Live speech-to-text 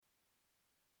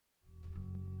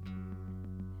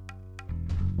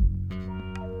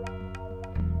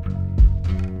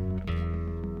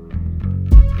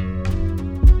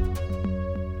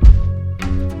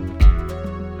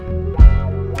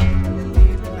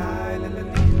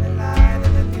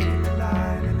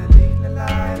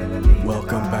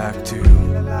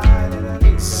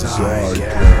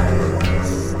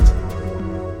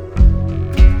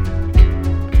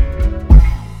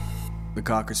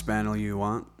Cocker Spaniel you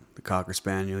want, the Cocker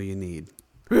Spaniel you need.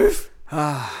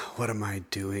 What am I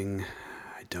doing?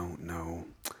 I don't know.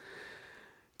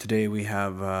 Today we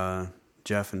have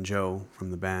Jeff and Joe from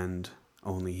the band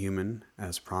Only Human,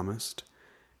 as promised.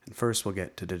 And first we'll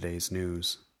get to today's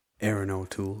news. Aaron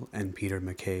O'Toole and Peter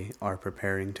McKay are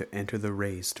preparing to enter the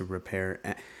race to repair...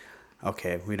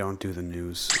 Okay, we don't do the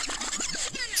news.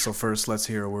 So first, let's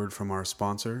hear a word from our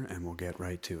sponsor, and we'll get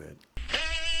right to it.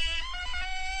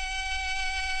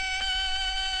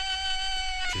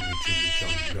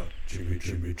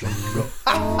 Chimichanga.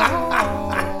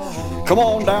 Come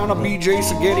on down to BJ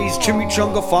Spaghetti's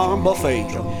Chimichanga Farm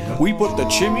Buffet. We put the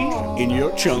chimmy in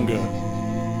your chunga.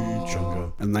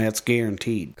 And that's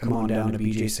guaranteed. Come on down to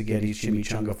BJ Spaghetti's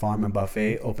Chimichanga Farm and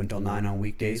Buffet. Open till 9 on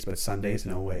weekdays, but Sundays,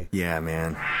 no way. Yeah,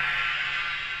 man.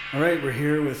 All right, we're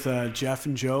here with Jeff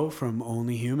and Joe from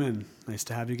Only Human. Nice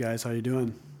to have you guys. How you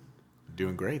doing?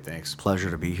 Doing great, thanks.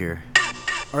 Pleasure to be here.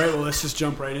 All right, well, let's just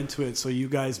jump right into it. So you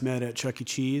guys met at Chuck E.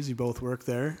 Cheese. You both work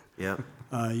there. Yep.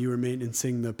 You were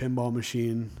maintenancing the pinball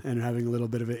machine and having a little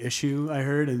bit of an issue, I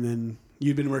heard. And then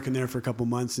you'd been working there for a couple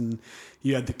months, and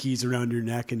you had the keys around your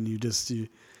neck, and you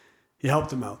helped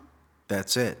them out.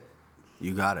 That's it.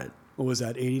 You got it. What was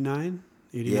that, 89?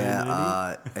 89,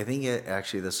 Yeah, I think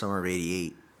actually the summer of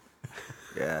 88.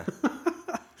 Yeah.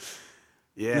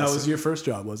 Yeah. That was your first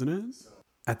job, wasn't it?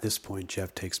 At this point,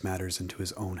 Jeff takes matters into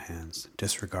his own hands.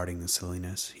 Disregarding the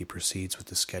silliness, he proceeds with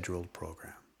the scheduled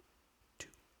program. 2,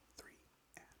 3,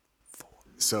 and 4.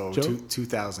 So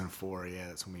 2004, yeah,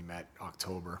 that's when we met,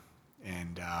 October.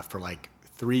 And for like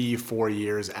 3-4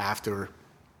 years after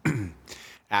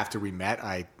we met,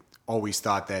 I always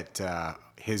thought that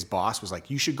his boss was like,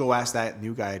 you should go ask that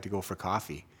new guy to go for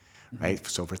coffee. Right.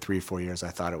 So for 3-4 years,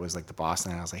 I thought it was like the boss.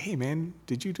 And I was like, hey, man,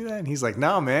 did you do that? And he's like,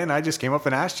 no, man, I just came up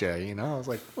and asked you. You know, I was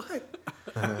like, what?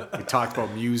 We talked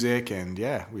about music, and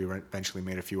yeah, we eventually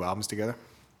made a few albums together.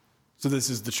 So this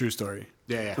is the true story?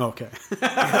 Yeah. Okay.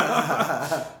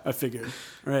 I figured.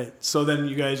 All right. So then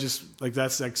you guys just, like,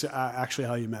 that's actually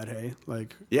how you met, hey?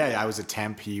 Like. Yeah, I was a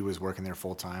temp. He was working there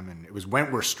full time. And it was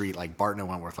Wentworth Street, like Barton and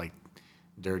Wentworth, like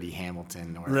dirty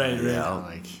Hamilton. Or right.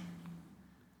 Like.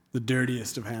 The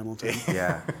dirtiest of Hamilton.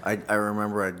 Yeah. I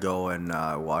remember I'd go and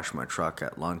wash my truck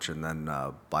at lunch, and then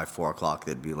by 4 o'clock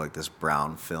there'd be like this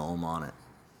brown film on it.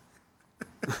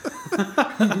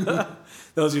 That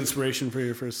was the inspiration for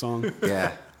your first song.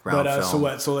 Yeah, brown film. So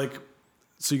what? So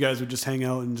you guys would just hang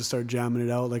out and just start jamming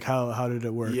it out? Like how did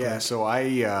it work? Yeah, like, so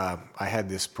I had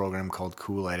this program called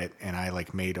Cool Edit, and I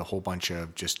like made a whole bunch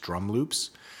of just drum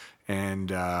loops, and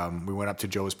we went up to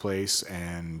Joe's place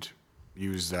and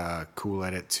used Cool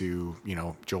Edit to,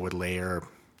 Joe would layer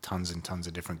tons and tons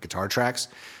of different guitar tracks.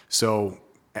 So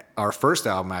our first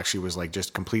album actually was like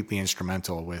just completely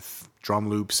instrumental with drum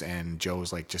loops and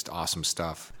Joe's like just awesome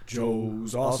stuff.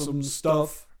 Joe's awesome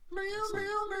stuff.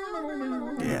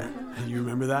 Yeah. And you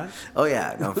remember that? Oh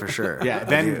yeah, no, for sure. Yeah.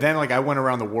 Then like I went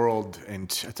around the world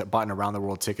and bought an around the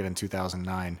world ticket in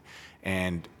 2009,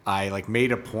 and I like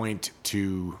made a point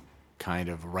to kind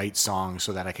of write songs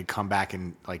so that I could come back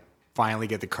and like finally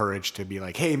get the courage to be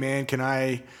like, hey man, can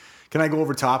I go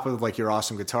over top of like your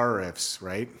awesome guitar riffs,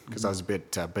 right? Because I was a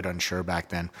bit unsure back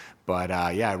then. But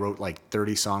I wrote like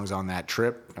 30 songs on that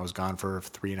trip. I was gone for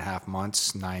 3.5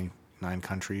 months, nine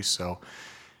countries. So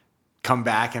come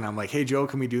back and I'm like, hey Joe,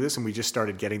 can we do this? And we just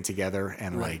started getting together,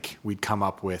 and like we'd come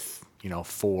up with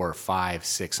 4, 5,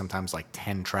 6, sometimes like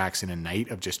 10 tracks in a night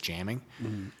of just jamming.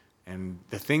 Mm-hmm. And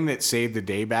the thing that saved the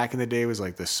day back in the day was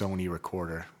like the Sony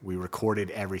recorder. We recorded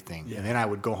everything. Yeah. And then I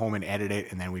would go home and edit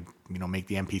it, and then we'd, make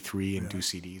the MP3 and do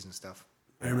CDs and stuff.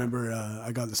 I remember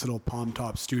I got this little Palm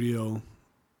Top Studio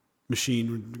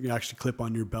machine you actually clip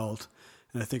on your belt.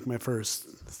 And I think my first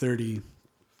 30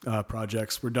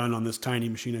 projects were done on this tiny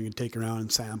machine I could take around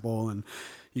and sample, and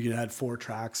you could add 4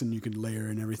 tracks and you could layer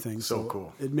and everything. So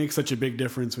cool. It makes such a big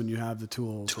difference when you have the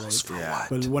tools right? For what?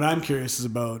 But what I'm curious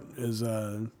about is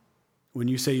when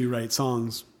you say you write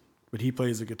songs, but he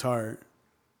plays the guitar,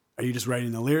 are you just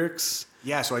writing the lyrics?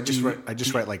 Yeah, so I just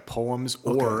write like poems,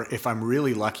 or if I'm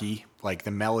really lucky, like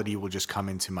the melody will just come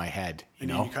into my head. You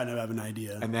know, you kind of have an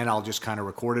idea, and then I'll just kind of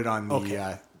record it on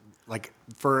the like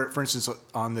for instance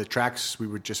on the tracks we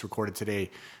were just recorded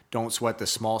today. Don't Sweat the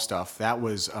Small Stuff. That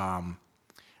was a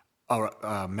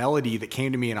melody that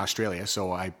came to me in Australia,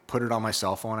 so I put it on my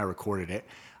cell phone. I recorded it.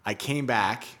 I came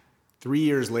back 3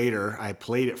 years later. I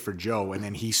played it for Joe, and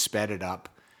then he sped it up,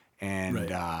 and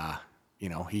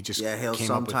he just he'll came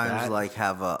sometimes up with that. like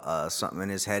have something in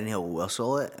his head, and he'll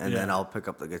whistle it, and then I'll pick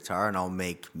up the guitar and I'll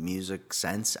make music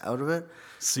sense out of it.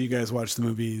 So you guys watch the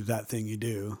movie That Thing You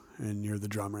Do, and you're the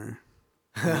drummer.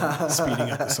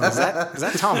 speeding up the song. Is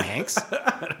that Tom Hanks?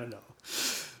 I don't know.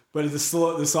 But the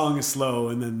song is slow,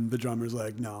 and then the drummer's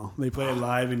like, no. They play it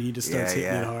live, and he just starts hitting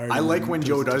it hard. I like when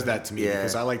Joe does that to me Yeah.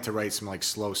 because I like to write some like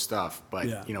slow stuff. But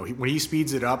Yeah. you know, when he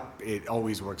speeds it up, it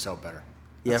always works out better.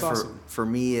 Yeah, That's awesome. for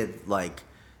me, it like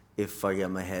if I get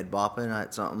my head bopping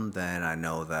at something, then I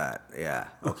know that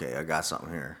okay, I got something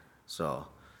here. So,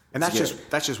 And it's that's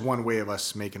good. just one way of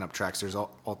us making up tracks. There's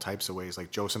all types of ways.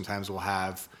 Like Joe sometimes will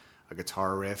have a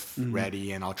guitar riff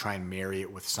ready, and I'll try and marry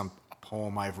it with a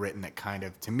poem I've written that kind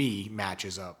of, to me,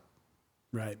 matches up.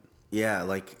 Right. Yeah,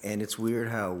 like, and it's weird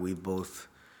how we both,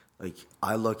 like,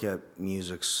 I look at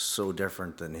music so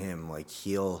different than him. Like,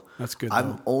 That's good,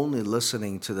 I'm though. only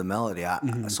listening to the melody.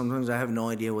 Sometimes I have no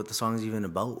idea what the song's even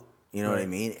about. You know what I Right.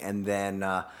 mean? And then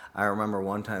I remember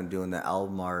one time doing the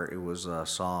album art. It was a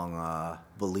song,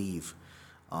 Believe.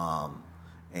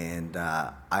 And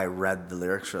I read the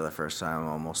lyrics for the first time.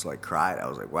 I almost, like, cried. I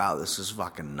was like, wow, this is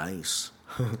fucking nice.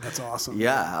 That's awesome.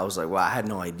 Yeah, I was like, wow, I had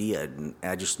no idea. And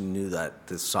I just knew that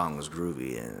this song was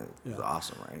groovy and it was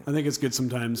awesome, right? I think it's good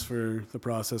sometimes for the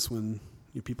process when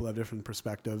people have different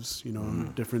perspectives,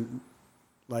 different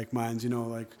like minds,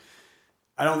 like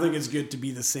I don't think it's good to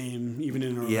be the same even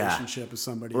in a relationship with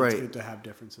somebody. Right. It's good to have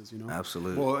differences,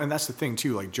 Absolutely. Well, and that's the thing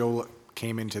too. Like Joe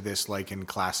came into this like in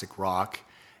classic rock,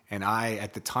 and I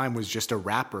at the time was just a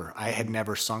rapper. I had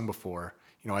never sung before.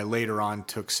 I later on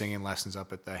took singing lessons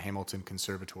up at the Hamilton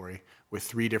Conservatory with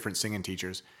 3 different singing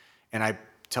teachers. And I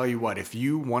tell you what, if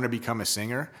you want to become a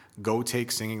singer, go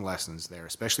take singing lessons there.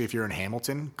 Especially if you're in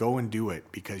Hamilton, go and do it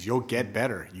because you'll get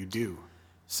better. You do.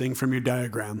 Sing from your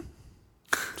diagram.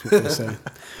 That's what they say.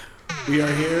 We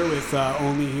are here with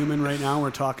Only Human right now.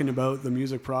 We're talking about the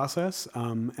music process.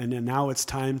 And then now it's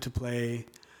time to play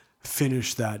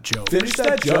Finish That Joke. Finish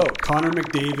That Joke. Connor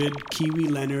McDavid, Kiwi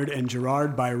Leonard, and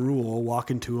Gerard Byrule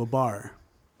walk into a bar.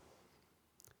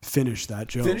 Finish that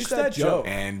joke. Finish that joke.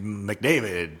 And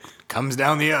McDavid comes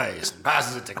down the ice and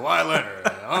passes it to Kawhi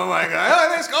Leonard. Oh my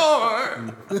God, they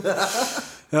score!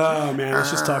 Oh man,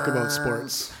 let's just talk about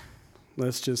sports.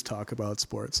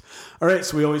 All right,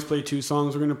 so we always play 2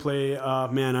 songs. We're going to play,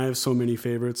 man, I have so many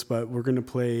favorites, but we're going to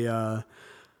play Hola,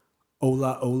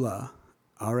 Hola.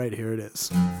 All right, here it is.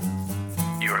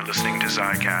 You are listening to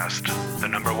ZYCAST, the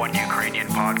 #1 Ukrainian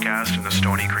podcast in the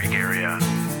Stony Creek area.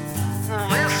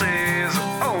 This is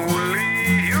Only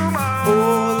Human.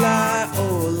 Hola,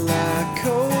 hola,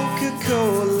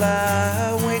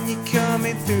 Coca-Cola. When you're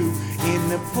coming through in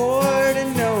the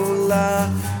Portanola,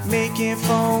 making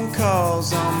phone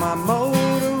calls on my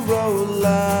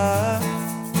Motorola.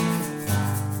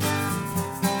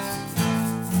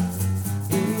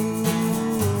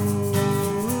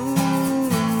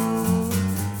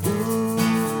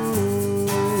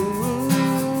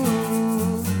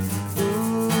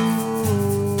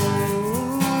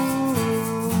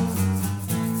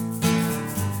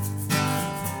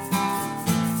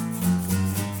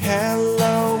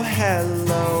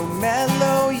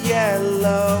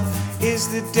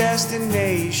 The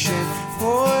destination,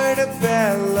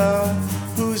 Portobello.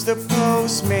 Who's the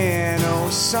postman? Oh,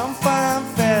 some fine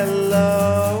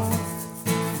fellow.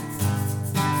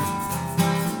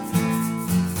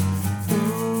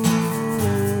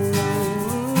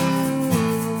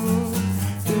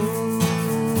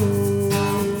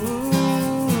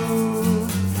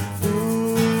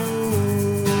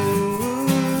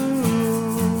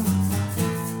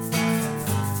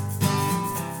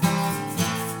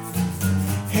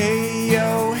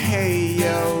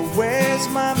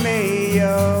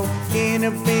 In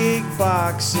a big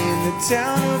box in the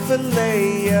town of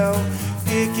Vallejo.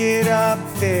 Pick it up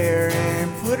there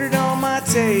and put it on my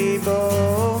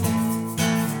table.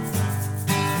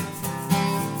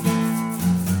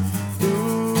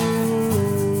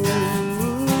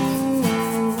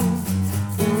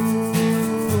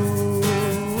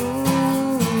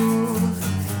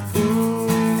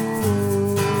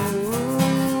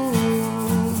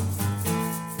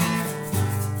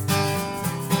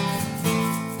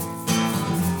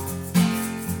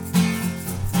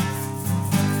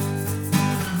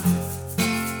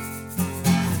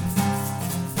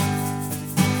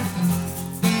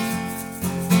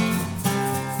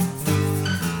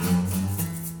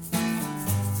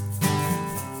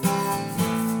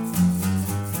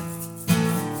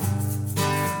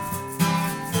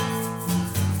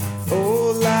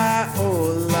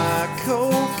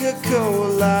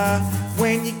 Coca-Cola,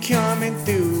 when you're coming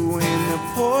through in the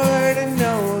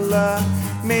Portanola,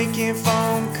 making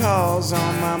phone calls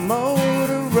on my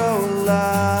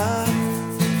Motorola.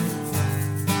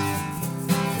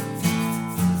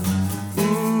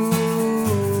 Ooh,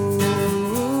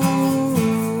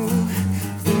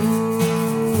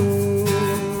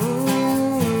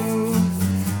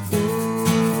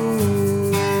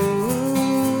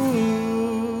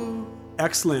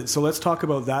 Excellent. So let's talk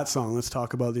about that song. Let's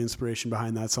talk about the inspiration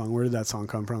behind that song. Where did that song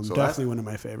come from? Definitely one of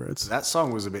my favorites. That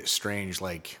song was a bit strange.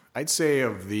 Like, I'd say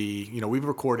of the, we've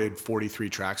recorded 43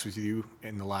 tracks with you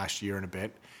in the last year and a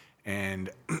bit. And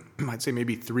I'd say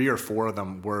maybe 3 or 4 of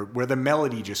them were where the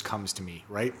melody just comes to me,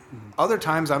 right? Mm-hmm. Other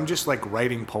times I'm just like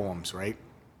writing poems, right?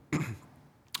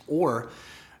 Or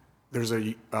there's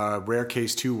a rare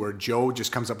case too where Joe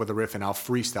just comes up with a riff and I'll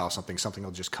freestyle something. Something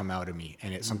will just come out of me.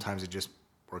 And sometimes it just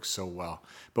works so well.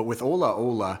 But with Hola,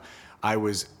 Hola, I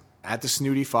was at the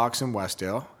Snooty Fox in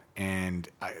Westdale and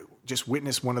I just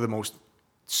witnessed one of the most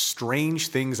strange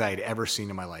things I had ever seen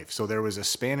in my life. So there was a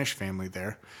Spanish family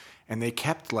there. And they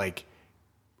kept like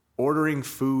ordering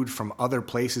food from other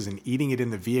places and eating it in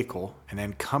the vehicle and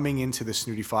then coming into the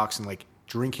Snooty Fox and like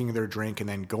drinking their drink and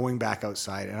then going back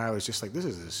outside. And I was just like, this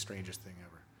is the strangest thing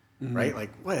ever, right? Like,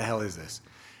 what the hell is this?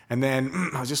 And then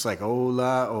I was just like,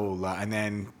 hola, hola. And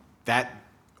then that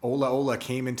hola, hola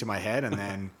came into my head. And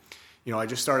then, I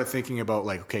just started thinking about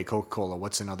like, okay, Coca-Cola,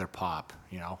 what's another pop,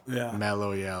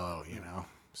 Mellow Yellow,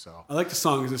 So I like the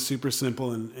song because it's super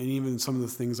simple, and even some of the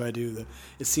things I do, that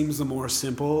it seems the more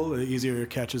simple, the easier it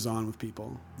catches on with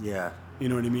people. Yeah. You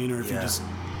know what I mean? Or if you just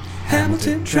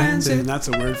Hamilton Transit, and that's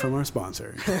a word from our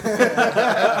sponsor.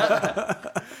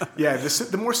 Yeah,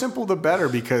 the more simple the better,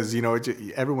 because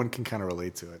everyone can kind of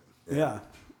relate to it. Yeah.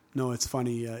 No, it's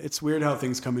funny. It's weird how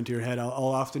things come into your head. I'll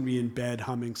often be in bed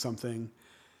humming something.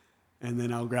 And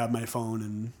then I'll grab my phone,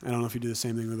 and I don't know if you do the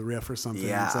same thing with a riff or something.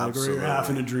 Yeah, it's like, absolutely. Or you're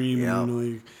having a dream,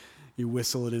 and you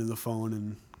whistle it into the phone,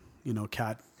 and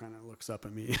Kat kind of looks up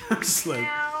at me. It's like,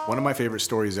 one of my favorite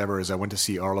stories ever is I went to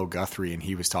see Arlo Guthrie, and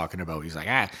he was talking about, he's like,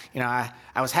 I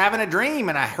was having a dream,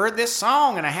 and I heard this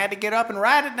song, and I had to get up and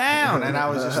write it down. And I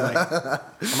was just like,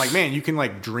 I'm like, man, you can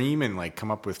like dream and like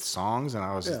come up with songs. And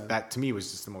I was that to me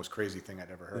was just the most crazy thing I'd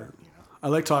ever heard. I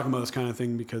like talking about this kind of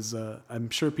thing because I'm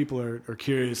sure people are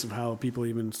curious of how people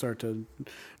even start to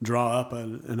draw up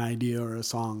an idea or a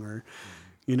song, or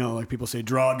like people say,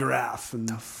 draw a giraffe,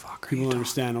 and people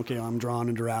understand. Okay, I'm drawing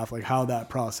a giraffe. Like how that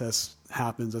process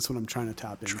happens. That's what I'm trying to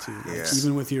tap into. Yeah.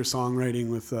 Even with your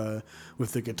songwriting with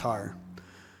the guitar,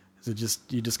 is it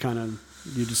just you just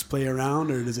play around,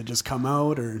 or does it just come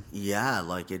out, or? Yeah,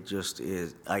 like it just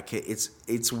is.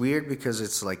 It's weird because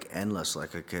it's like endless.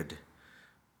 Like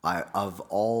of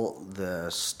all the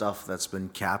stuff that's been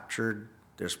captured,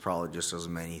 there's probably just as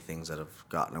many things that have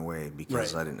gotten away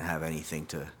because I didn't have anything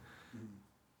to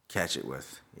catch it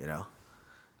with,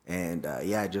 And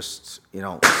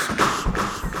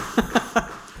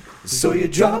So you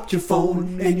dropped your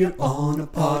phone and you're on a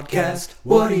podcast.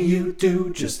 What do?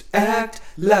 Just act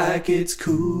like it's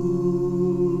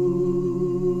cool.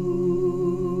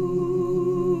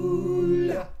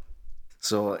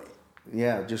 So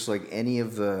yeah, just like any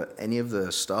of the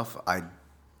stuff,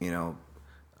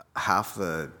 half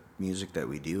the music that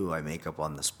we do, I make up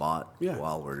on the spot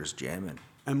while we're just jamming.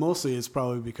 And mostly it's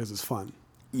probably because it's fun.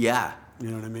 Yeah. You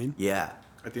know what I mean? Yeah.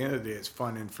 At the end of the day, it's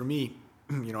fun. And for me,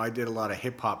 I did a lot of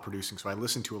hip hop producing, so I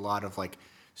listened to a lot of like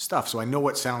stuff, so I know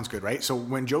what sounds good, right? So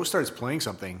when Joe starts playing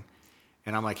something,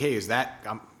 and I'm like, hey, is that?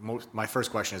 My first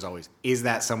question is always, is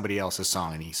that somebody else's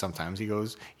song? And sometimes he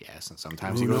goes, yes, and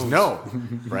sometimes he goes, no,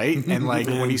 right? And like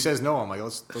when he says no, I'm like,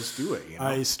 let's do it.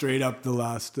 I straight up the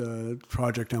last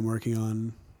project I'm working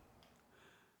on.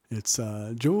 It's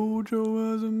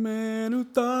Jojo was a man who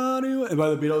thought he was, by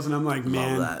the Beatles, and I'm like,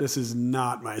 man, this is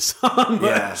not my song.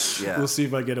 Yes, yeah. We'll see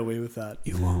if I get away with that.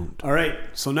 You won't. All right,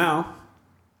 so now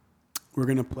we're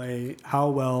gonna play How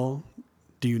Well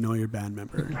Do You Know Your Band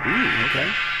Member?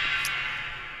 Okay.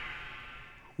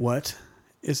 What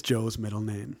is Joe's middle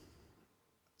name?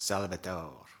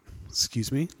 Salvatore. Excuse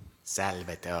me?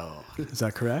 Salvatore. Is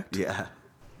that correct? Yeah.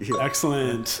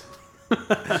 Excellent.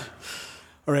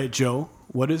 All right, Joe,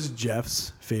 what is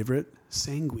Jeff's favorite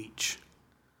sandwich?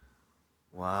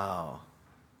 Wow.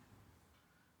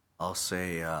 I'll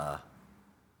say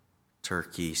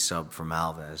turkey sub from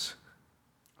Alves.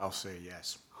 I'll say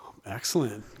yes.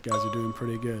 Excellent. You guys are doing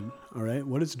pretty good. All right,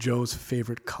 what is Joe's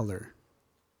favorite color?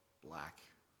 Black.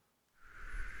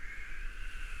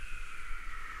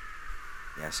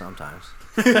 Yeah, sometimes.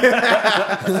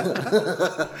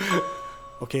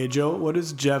 Okay, Joe, what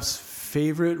is Jeff's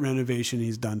favorite renovation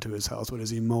he's done to his house? What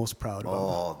is he most proud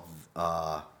of?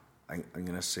 I'm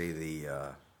gonna say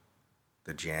the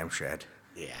jam shed.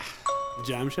 Yeah.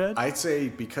 Jam shed? I'd say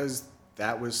because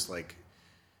that was like,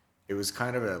 it was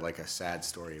kind of a sad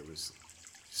story. It was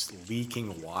just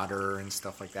leaking water and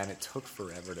stuff like that. And it took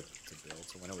forever to build.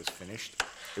 So when it was finished,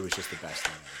 it was just the best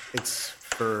thing ever. It's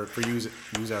for you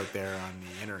out there on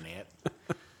the internet.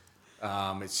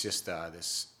 It's just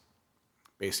this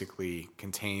basically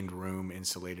contained room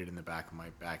insulated in the back of my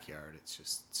backyard. It's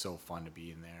just so fun to be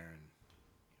in there. And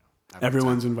have a good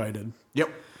Everyone's time. invited.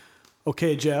 Yep.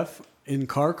 Okay, Jeff, in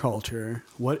car culture,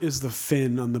 what is the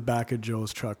fin on the back of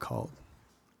Joe's truck called?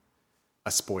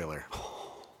 A spoiler.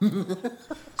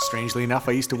 Strangely enough,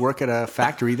 I used to work at a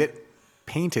factory that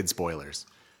painted spoilers.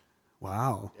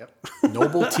 Wow. Yep.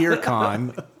 Noble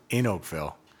Tiercon in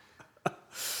Oakville.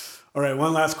 All right,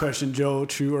 one last question. Joe,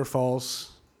 true or false?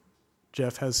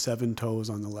 Jeff has 7 toes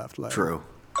on the left leg. True.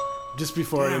 Just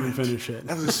before I even finish it.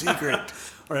 That was a secret.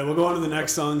 All right, we'll go on to the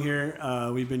next song here.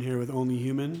 We've been here with Only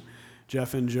Human,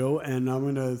 Jeff and Joe, and I'm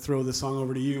going to throw the song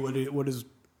over to you. What is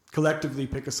collectively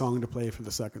pick a song to play for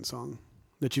the second song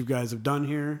that you guys have done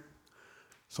here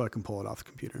so I can pull it off the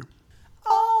computer.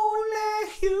 Only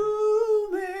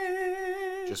human.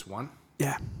 Just one?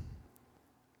 Yeah.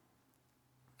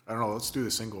 I don't know. Let's do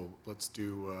the single. Let's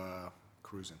do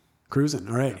Cruisin'. Cruisin'.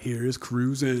 All right, here's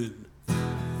Cruisin'.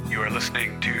 You are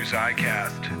listening to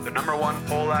ZYCAST, the number one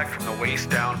pole act from the Waist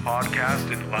Down podcast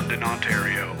in London,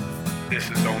 Ontario. This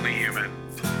is Only Human.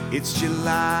 It's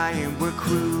July and we're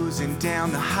cruising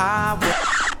down the highway.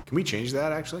 Can we change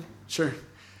that, actually? Sure.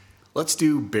 Let's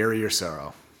do Bury Your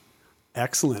Sorrow.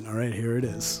 Excellent. All right, here it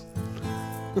is.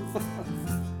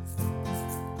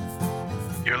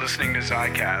 You're listening to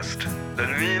ZYCAST.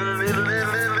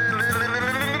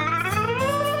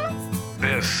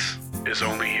 This is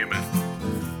Only Human.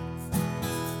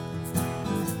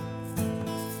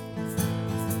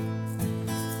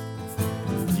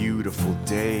 Beautiful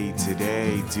day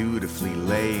today, dutifully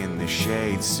lay in the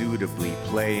shade, suitably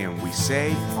playing. We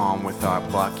say on with our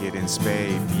bucket and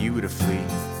spade, beautifully,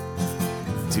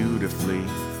 dutifully,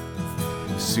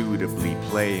 suitably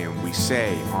playing. We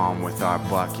say on with our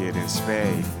bucket and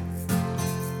spade.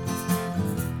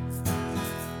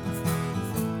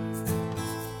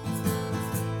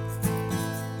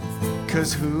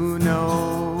 Cause who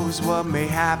knows what may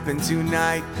happen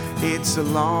tonight? It's a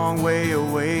long way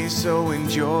away, so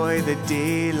enjoy the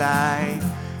daylight.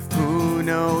 Who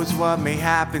knows what may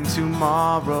happen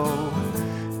tomorrow?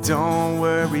 Don't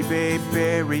worry, babe,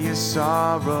 bury your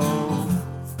sorrow.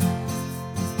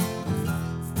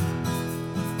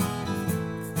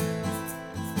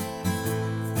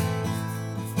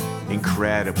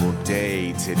 Incredible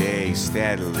day today,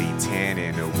 steadily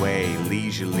tanning away,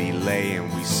 leisurely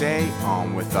laying. We say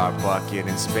on with our bucket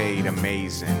and spade,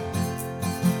 amazing.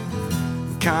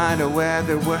 Kind of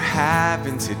weather we're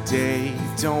having today,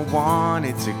 don't want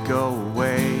it to go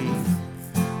away.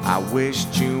 I wish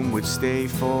June would stay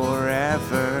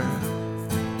forever.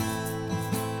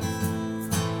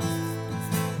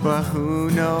 But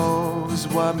who knows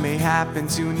what may happen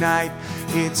tonight?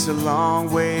 It's a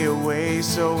long way away,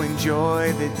 so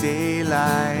enjoy the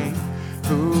daylight.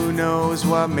 Who knows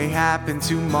what may happen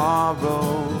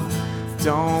tomorrow?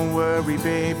 Don't worry,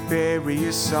 babe, bury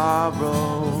your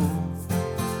sorrow.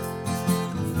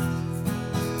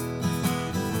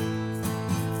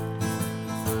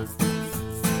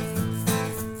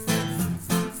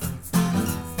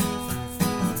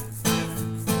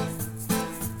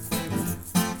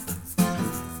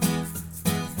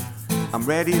 I'm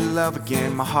ready to love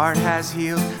again, my heart has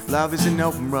healed. Love is an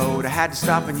open road, I had to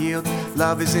stop and yield.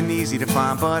 Love isn't easy to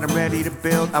find, but I'm ready to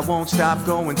build. I won't stop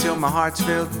going till my heart's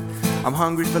filled. I'm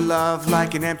hungry for love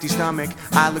like an empty stomach.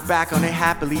 I look back on it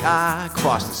happily, I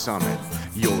cross the summit.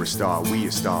 You're a star, we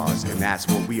are stars, and that's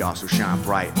what we are, so shine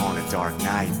bright on a dark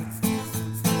night.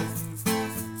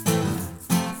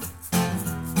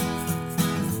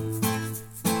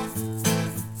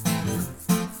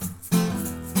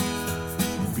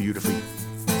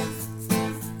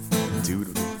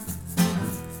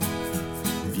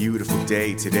 Beautiful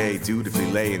day today,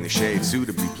 dutifully lay in the shade,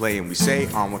 suitably playing. We say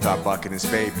on with our bucket and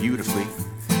spade, beautifully,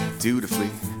 dutifully,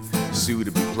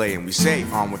 suitably playing. We say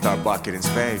on with our bucket and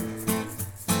spade.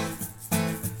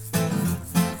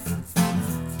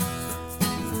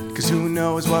 Cause who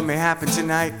knows what may happen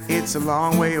tonight? It's a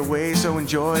long way away, so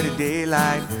enjoy the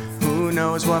daylight. Who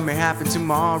knows what may happen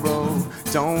tomorrow?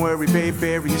 Don't worry, babe,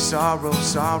 bury your sorrow,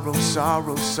 sorrow,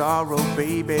 sorrow, sorrow,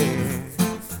 baby.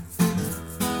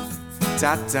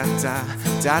 Da da da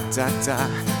da da da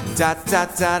da da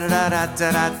da da da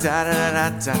da da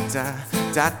da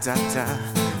da da da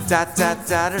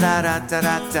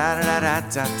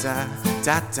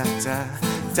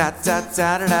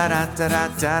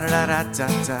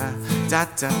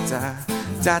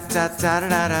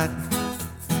da.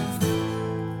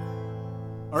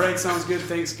 All right, sounds good.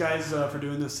 Thanks, guys, for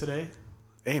doing this today.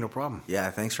 Hey, no problem.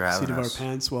 Yeah, thanks for having Seat of our us.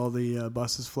 pants while the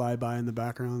buses fly by in the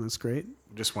background. That's great.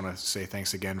 Just want to say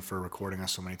thanks again for recording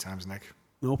us so many times, Nick.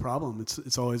 No problem.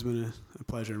 It's always been a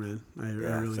pleasure, man. I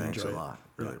really thanks enjoy a lot.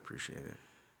 it. Really appreciate it.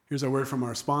 Here's a word from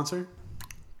our sponsor.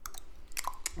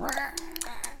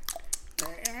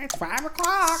 It's 5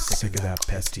 o'clock. Sick of that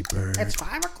pesky bird. It's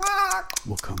 5 o'clock.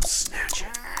 We'll come snatch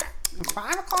it. It's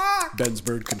 5 o'clock. Ben's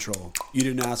Bird Control. You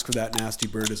didn't ask for that nasty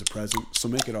bird as a present, so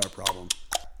make it our problem.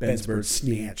 Ben's Bird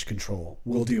Snatch Control.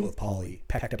 We'll deal with Polly.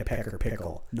 Peck to pecker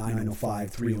pickle.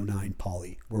 905-309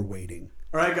 Polly. We're waiting.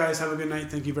 All right, guys. Have a good night.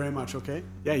 Thank you very much, okay?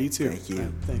 Yeah, you too. Thank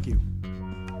you. Thank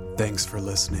you. Thanks for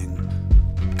listening.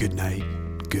 Good night.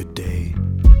 Good day.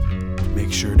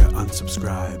 Make sure to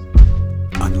unsubscribe.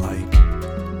 Unlike.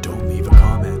 Don't leave a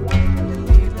comment.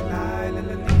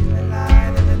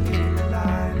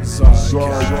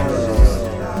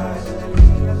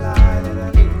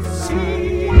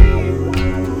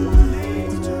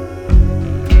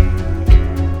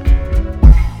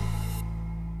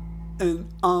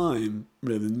 And I'm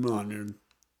Reverend Modern.